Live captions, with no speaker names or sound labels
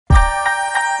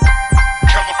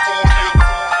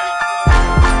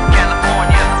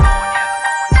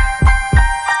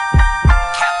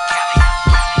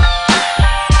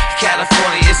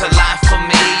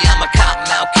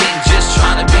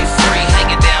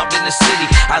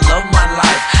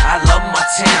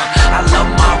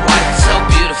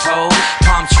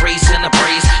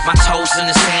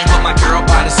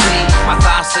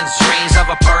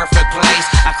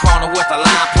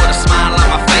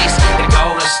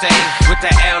state with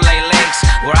the LA lakes.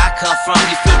 Where I come from,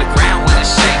 you feel the ground when it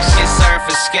shakes. Shit,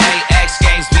 surfing, skate, X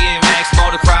Games, BMX,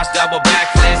 motocross, double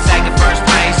backflip, taking first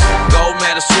place. Gold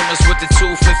medal swimmers with the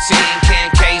 215, Ken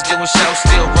K's doing shows,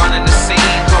 still running the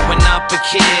scene. Growing up a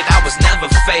kid, I was never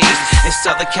phased. In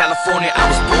Southern California, I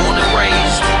was born and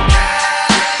raised.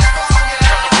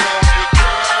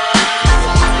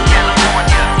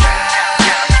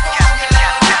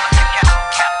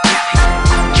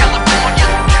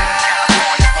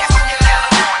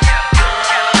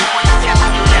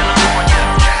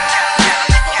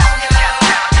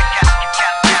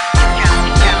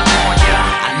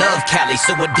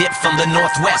 So a dip from the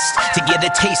northwest to get a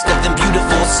taste of them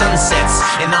beautiful sunsets.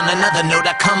 And on another note,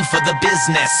 I come for the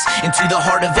business, into the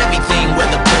heart of everything where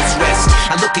the pulse rests.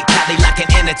 I look at Cali like an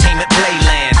entertainment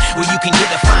playland, where you can get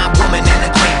a fine woman and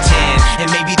a great tan, and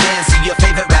maybe then see your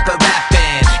favorite rapper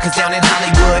rapping. Cause down in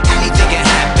Hollywood, anything can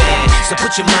happen. So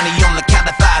put your money on the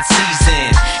Calified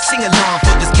season. Sing along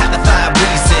for this Calified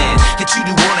reason that you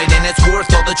do want it and it's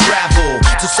worth all the travel.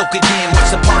 To soak it in,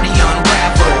 watch the party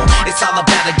unravel. It's all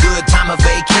about a good time of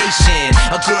vacation,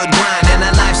 a good wine and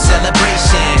a life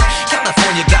celebration.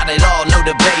 California got it all, no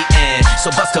debating. So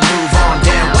bust a move on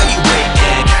down, why you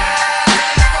waiting?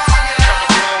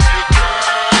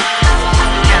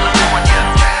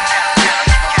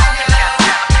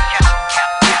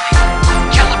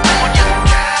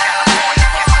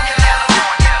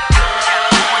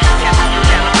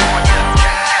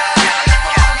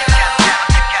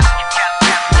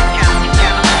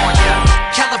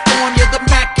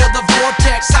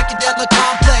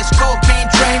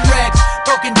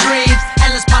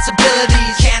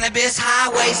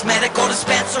 Highways, medical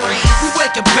dispensaries. We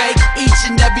wake and bake each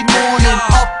and every morning.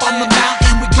 Up on the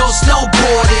mountain, we go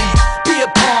snowboarding. Beer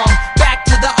pong, back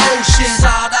to the ocean.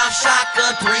 Sawed-off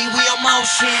shotgun, three-wheel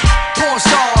motion. Porn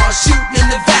stars shooting in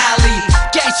the valley.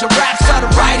 Gangsta rap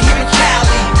started right here in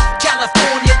Cali.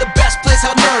 California, the best place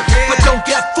on earth. But don't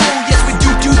get fooled, yes we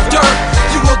do dirt.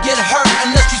 You will get hurt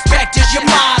unless respect is your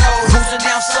motto. Cruising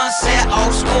down Sunset,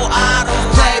 old school auto.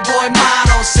 Playboy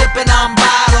model, sipping on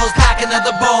bottles. Packing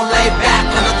another bowl, lay back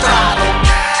on the throttle.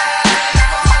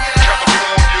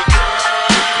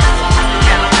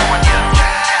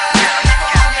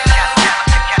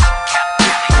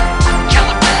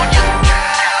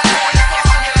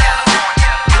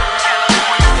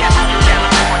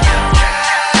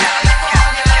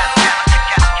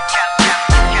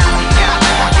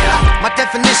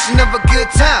 Of a good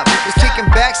time is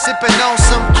kicking back, sipping on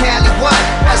some Cali wine.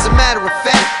 As a matter of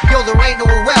fact, yo, there ain't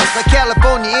nowhere else like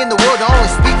California in the world. I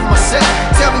only speak for myself.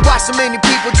 Tell me why so many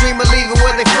people dream of leaving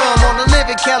where they from. Wanna live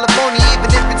in California even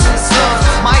if it's in the slums.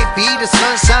 Might be the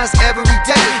sun shines every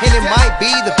day, and it might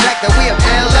be the fact that we have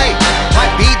LA.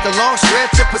 Might be the long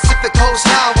stretch of Pacific Coast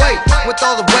Highway with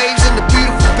all the waves and the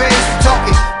beautiful bays. We're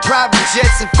talking private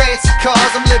jets and fancy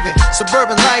cars. I'm living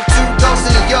suburban life, 2 dogs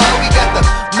in a yard. We got the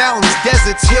mountains,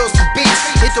 deserts, hills, and beach.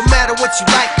 It don't matter what you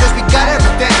like, cause we got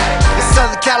everything. In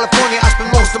Southern California, I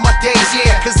spend most of my days,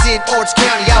 yeah. Cause in Orange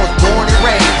County, I was born and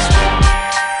raised.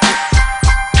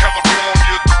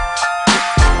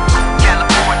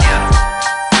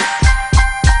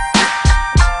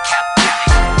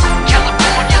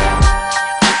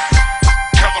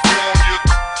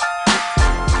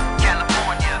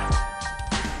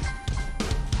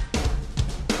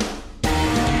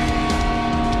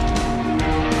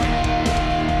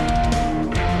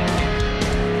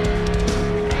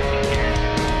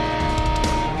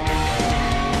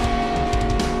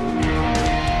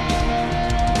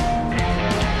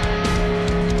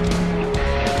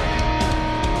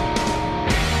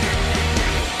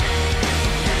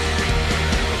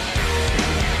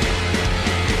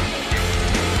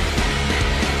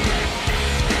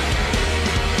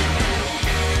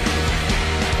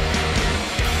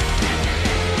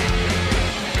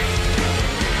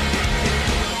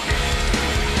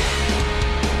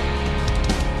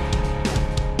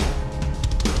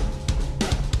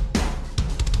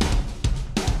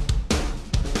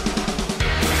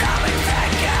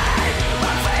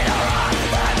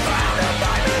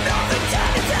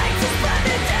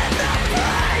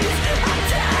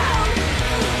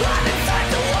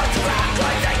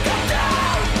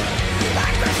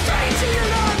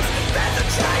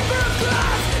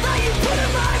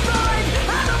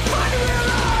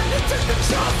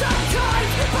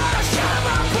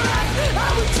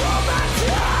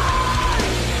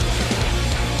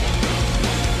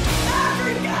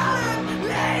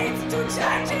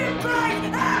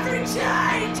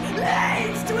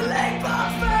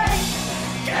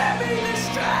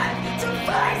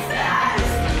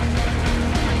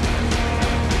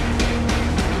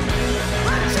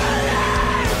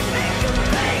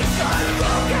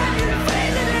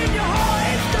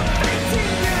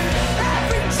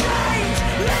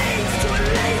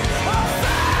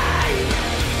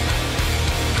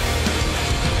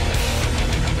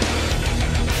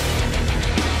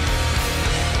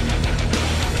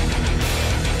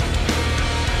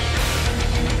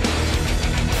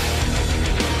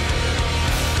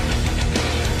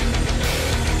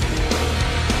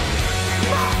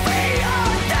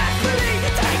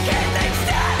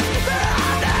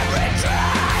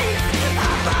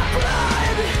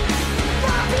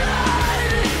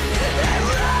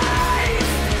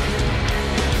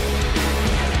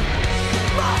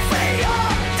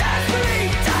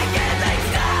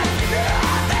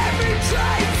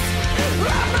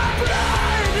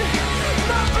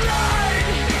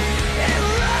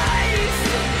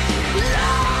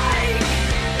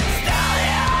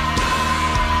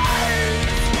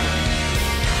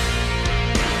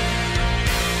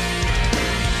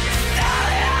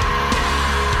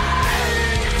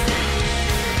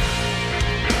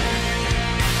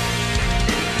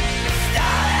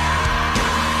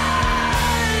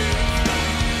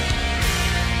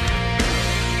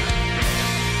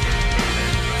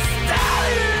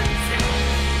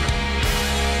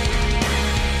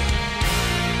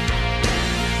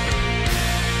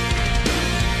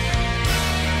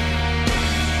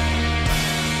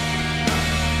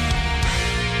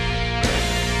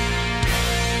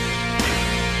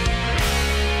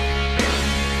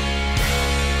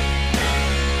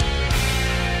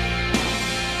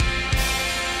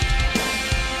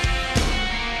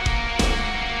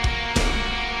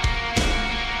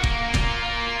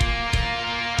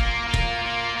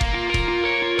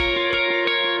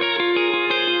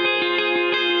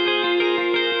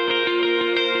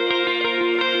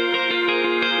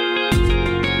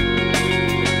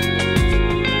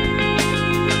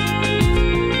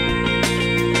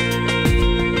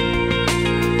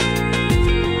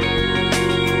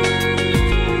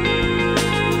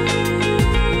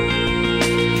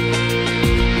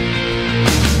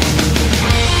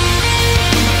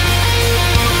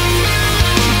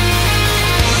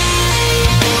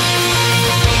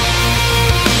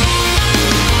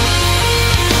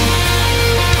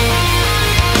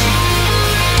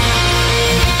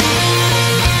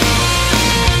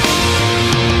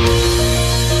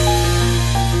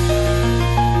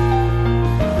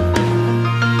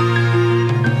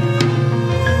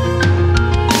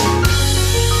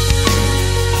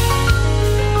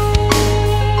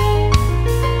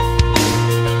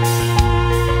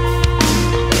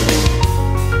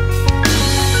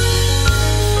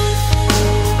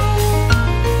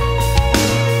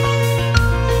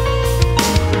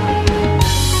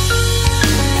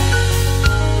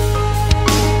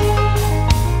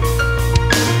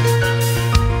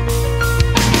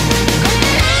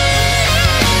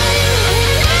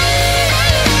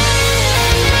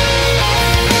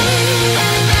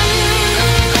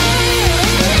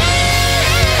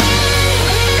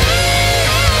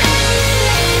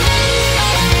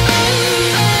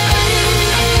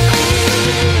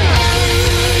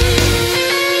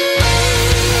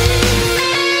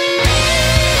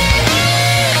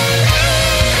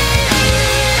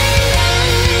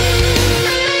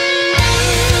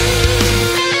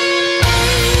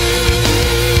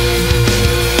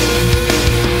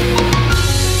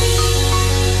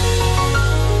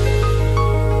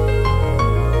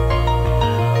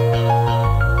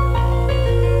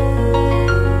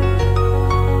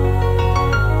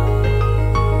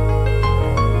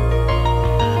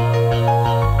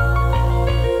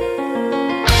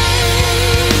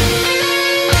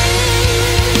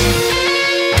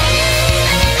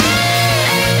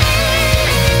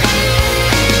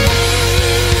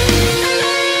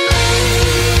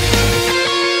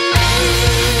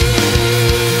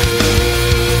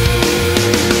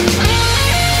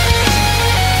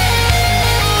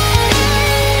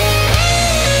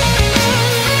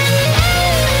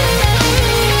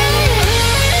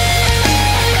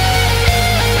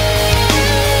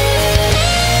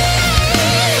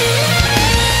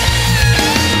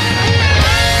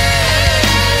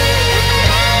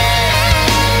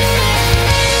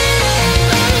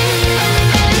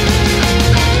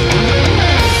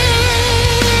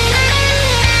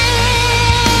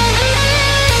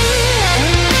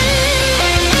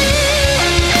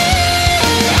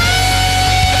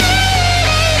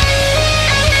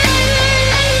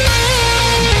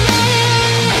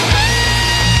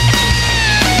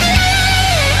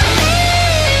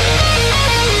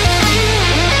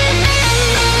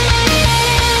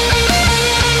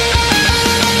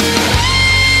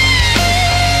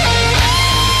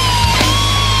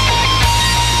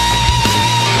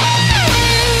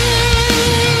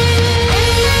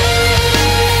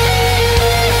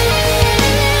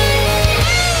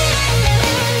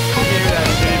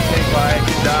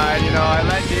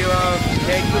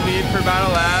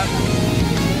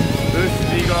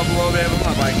 up a little bit, but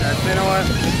my bike test. You know what?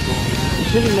 It's cool. You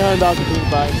should have known about the pink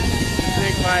bike.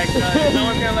 Pink bike. No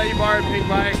one's gonna let you borrow a pink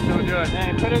bike. Don't do it.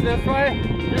 Hey, put it this way.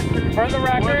 For the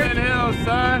record. Woodland Hills,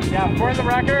 son. Yeah, for the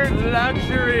record.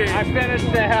 Luxury. I finished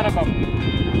ahead of him.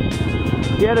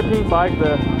 He had a pink bike,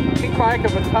 the pink bike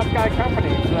of a tough guy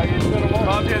company. So he's gonna win.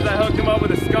 All because I hooked him up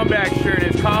with a scumbag shirt.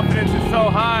 His confidence is so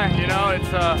high, you know. It's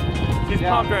he's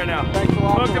pumped right now. Thanks a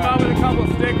lot. Hooked him up with a couple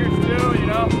stickers too, you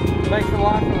know. Thanks a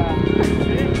lot for